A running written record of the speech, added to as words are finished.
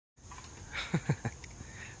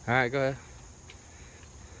All right, go ahead.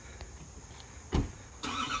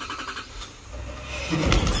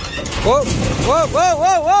 Whoa, whoa, whoa,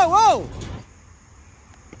 whoa, whoa, whoa!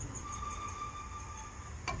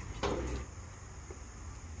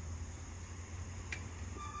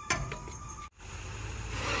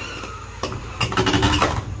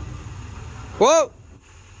 Whoa!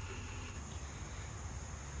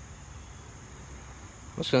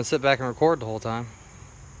 I'm just gonna sit back and record the whole time.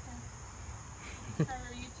 For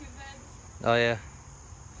YouTube vids? Oh yeah.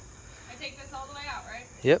 I take this all the way out, right?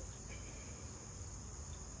 Yep.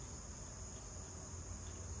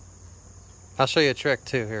 I'll show you a trick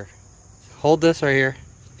too here. Hold this right here.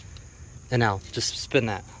 And now, just spin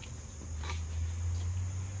that.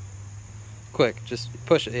 Quick, just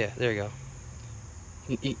push it. Yeah, there you go.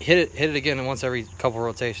 You hit it again, and once every couple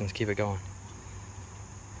rotations, keep it going.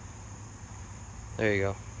 There you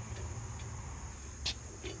go.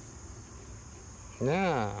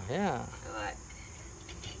 Yeah.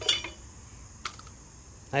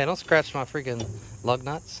 Hey, don't scratch my freaking lug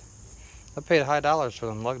nuts. I paid high dollars for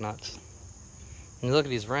them lug nuts. And you look at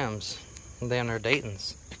these rims, and they're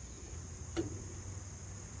Dayton's.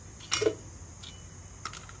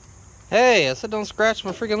 Hey, I said don't scratch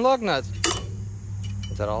my freaking lug nuts.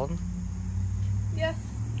 Is that all of them? Yes.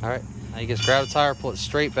 All right, now you just grab the tire, pull it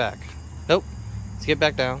straight back. Nope, let's get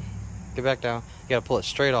back down. Get back down. You gotta pull it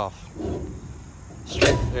straight off.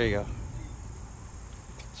 Straight, there you go.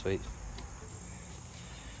 Sweet.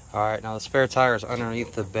 All right, now the spare tire is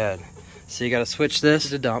underneath the bed. So you gotta switch this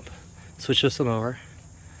to dump. Switch this one over.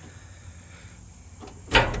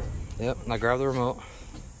 Yep, now grab the remote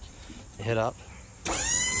and hit up.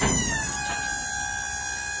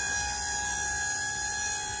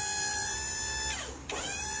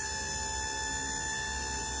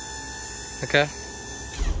 Okay.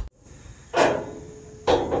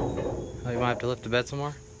 Oh, you might have to lift the bed some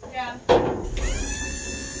more? Yeah.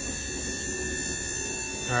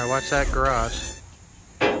 Alright, watch that garage.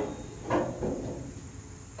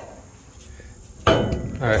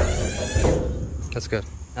 Alright. That's good.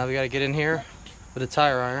 Now we gotta get in here with a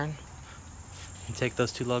tire iron and take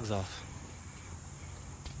those two lugs off.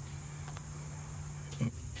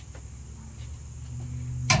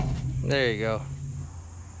 There you go.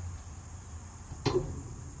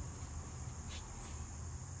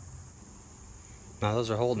 Now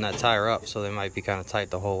those are holding that tire up, so they might be kind of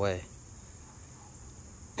tight the whole way.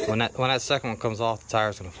 When that second one comes off, the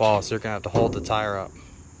tire's gonna fall, so you're gonna have to hold the tire up.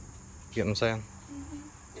 You get what I'm saying?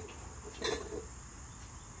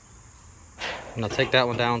 And I'll take that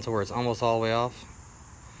one down to where it's almost all the way off.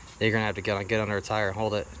 Then you're gonna have to get under a tire and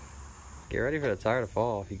hold it. Get ready for the tire to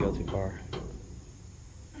fall if you go too far.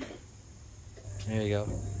 There you go.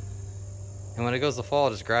 And when it goes to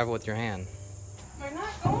fall, just grab it with your hand. We're not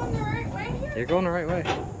going the right way here? You're going the right way.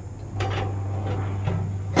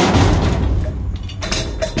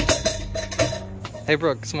 Hey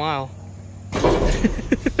Brooke, smile.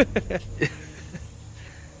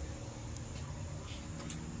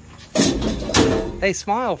 Hey,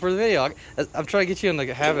 smile for the video. I'm trying to get you in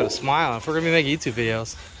the habit of smiling. If we're gonna be making YouTube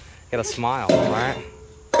videos, you gotta smile, alright?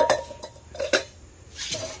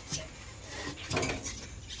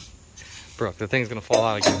 Brooke, the thing's gonna fall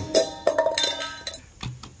out again.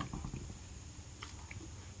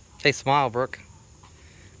 Hey, smile, Brooke.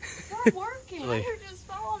 It's not working. Really? You're just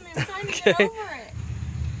following me. I'm trying to get over it.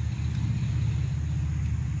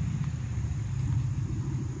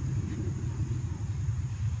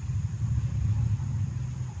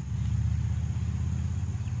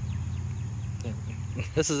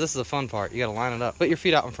 This is the fun part. You gotta line it up. Put your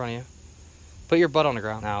feet out in front of you. Put your butt on the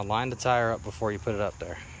ground. Now line the tire up before you put it up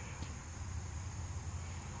there.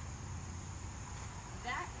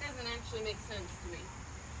 That doesn't actually make sense to me.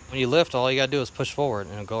 When you lift, all you gotta do is push forward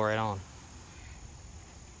and it'll go right on.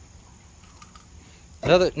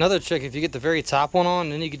 Another trick, if you get the very top one on,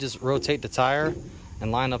 then you can just rotate the tire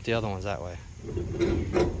and line up the other ones that way.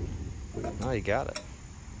 Oh, you got it.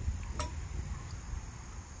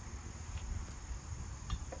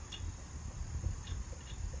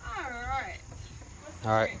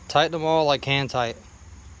 Alright, tighten them all like hand tight.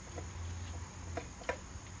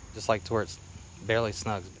 Just like to where it's barely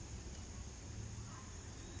snug.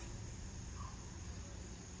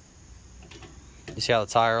 You see how the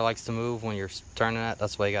tire likes to move when you're turning it?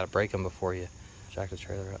 That's why you gotta brake them before you jack the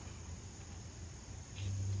trailer up.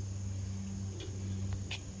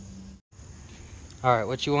 Alright,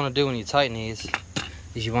 what you want to do when you tighten these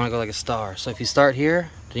is you want to go like a star. So if you start here,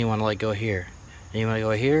 then you want to like go here. Then you want to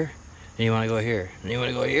go here, then you want to go here. Then you want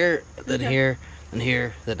to go here, then here, then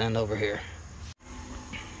here, then end over here.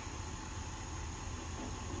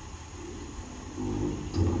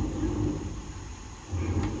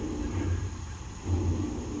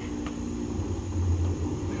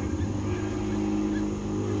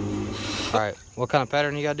 Alright, what kind of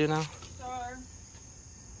pattern you gotta do now? Star.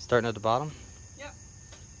 Starting at the bottom? Yep.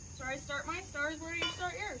 So I start my stars, where do you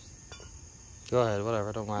start yours? Go ahead,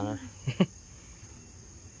 whatever, don't matter.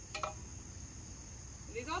 Are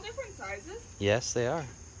these all different sizes? Yes, they are.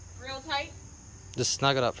 Real tight? Just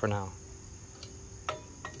snug it up for now.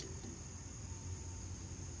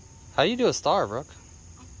 How do you do a star, Brooke?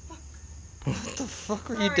 Oh, fuck. What the fuck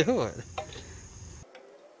are Sorry. you doing?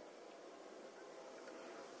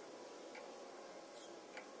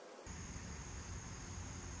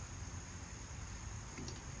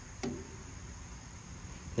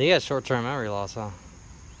 You got short-term memory loss, huh?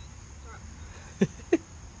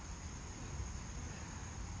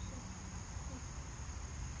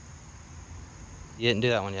 You didn't do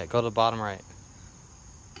that one yet. Go to the bottom right.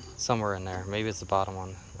 Somewhere in there. Maybe it's the bottom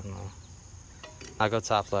one. I don't know. Now go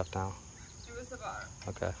top left now. It was the bottom.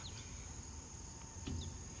 Okay.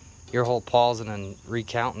 Your whole pausing and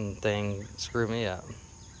recounting thing screwed me up.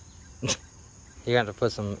 You got to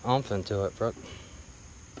put some oomph into it, Brooke.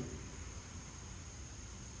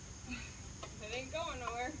 It ain't going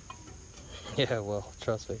nowhere. Yeah, well,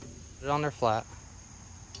 trust me. Put it on there flat.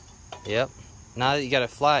 Yep. Now that you got it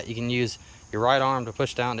flat, you can use your right arm to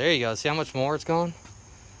push down. There you go. See how much more it's going?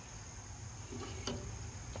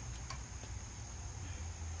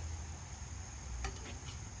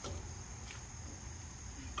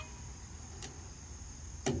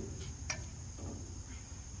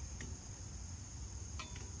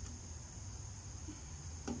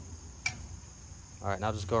 All right,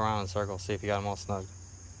 now just go around in a circle, see if you got them all snug.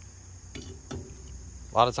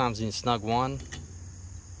 A lot of times when you snug one,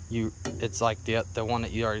 it's like the one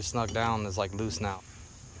that you already snugged down is like loose now.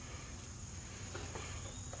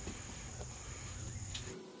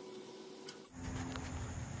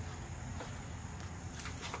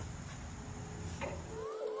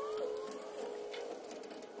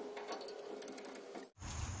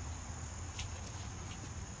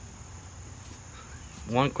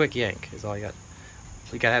 One quick yank is all you got.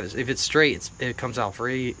 You gotta have it. If it's straight, it comes out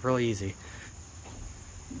really easy.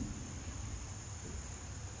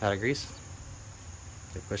 Out of grease.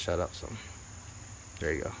 Okay, push that up some.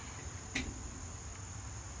 There you go.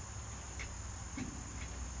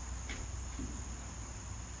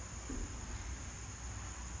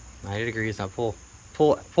 $90. Now pull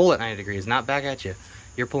at 90 degrees, not back at you.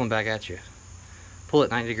 You're pulling back at you. Pull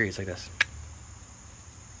at 90 degrees like this.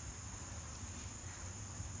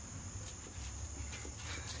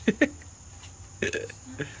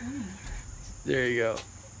 There you go.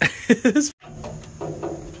 What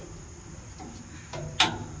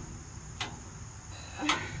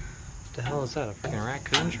the hell is that? A freaking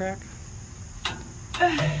raccoon track?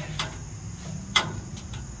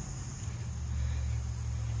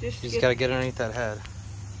 You just gotta get underneath that head.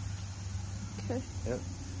 Okay. Yep.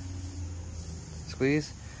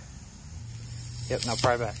 Squeeze. Yep, now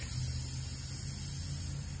pry back.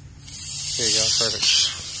 There you go, perfect.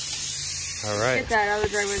 Alright. Get that out of the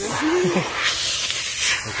driveway though.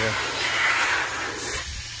 Okay.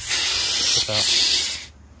 Put that.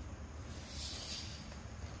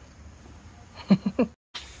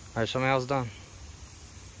 Alright, show me how it's done.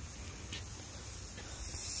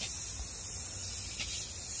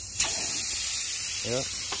 Yep.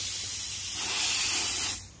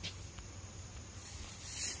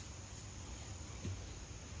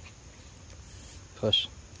 Push.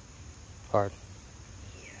 Hard.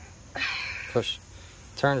 Push.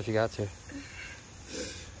 Turn if you got to.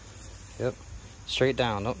 Yep. Straight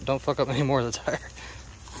down. Don't fuck up any more of the tire.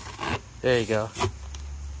 There you go.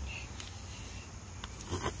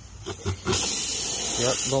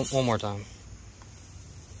 Yep. One more time.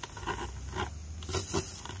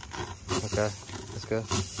 Okay. That's good.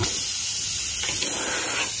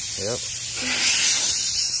 Yep.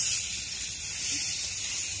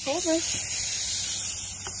 Hold this.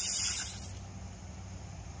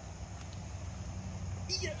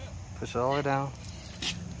 Push it all the way down.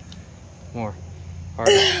 More.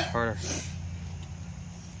 Harder. Harder.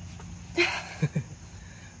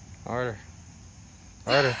 Harder.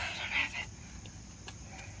 Harder.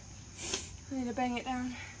 I need to bang it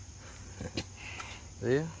down. Do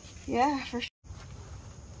you? Yeah, for sure.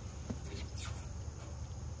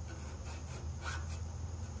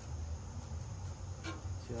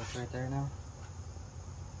 See that's right there now?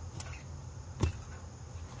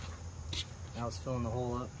 Now it's filling the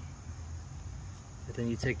hole up. And then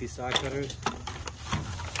you take these side cutters.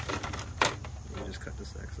 You just cut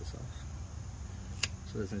this excess off.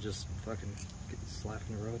 So it doesn't just fucking get slapped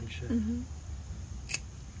in the road and shit. Mm-hmm.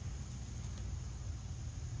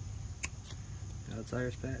 Now the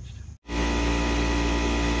tire's patched.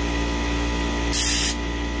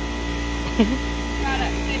 About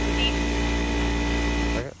at 50.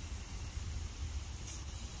 Okay.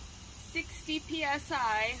 60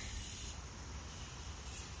 psi.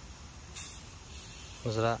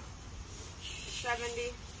 What's it at?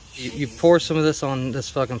 70. You pour some of this on this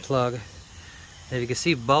fucking plug. And if you can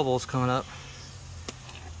see bubbles coming up,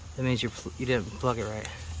 that means you didn't plug it right.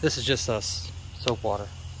 This is just soap water.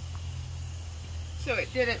 So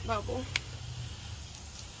it didn't bubble.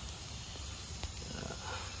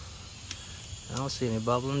 I don't see any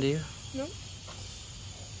bubbling, do you? Nope.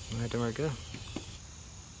 Alright, then we're good.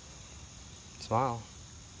 Smile.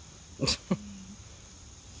 What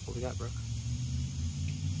we got, Brooke?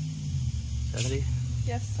 70?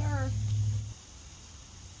 Yes, sir. I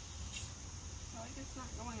feel like it's not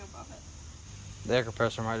going above it. The air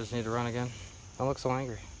compressor might just need to run again. Don't look so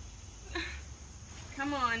angry.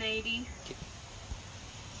 Come on, 80.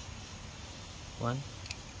 One.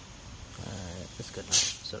 Alright, it's good now.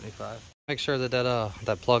 75. Make sure that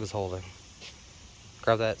that plug is holding.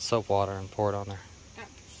 Grab that soap water and pour it on there. Yeah.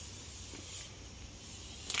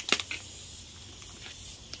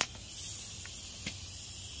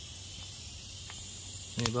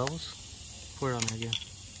 Any bubbles? Pour it on there again.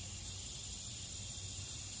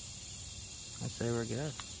 I'd say we're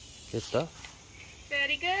good. Good stuff.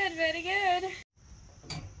 Very good, very good.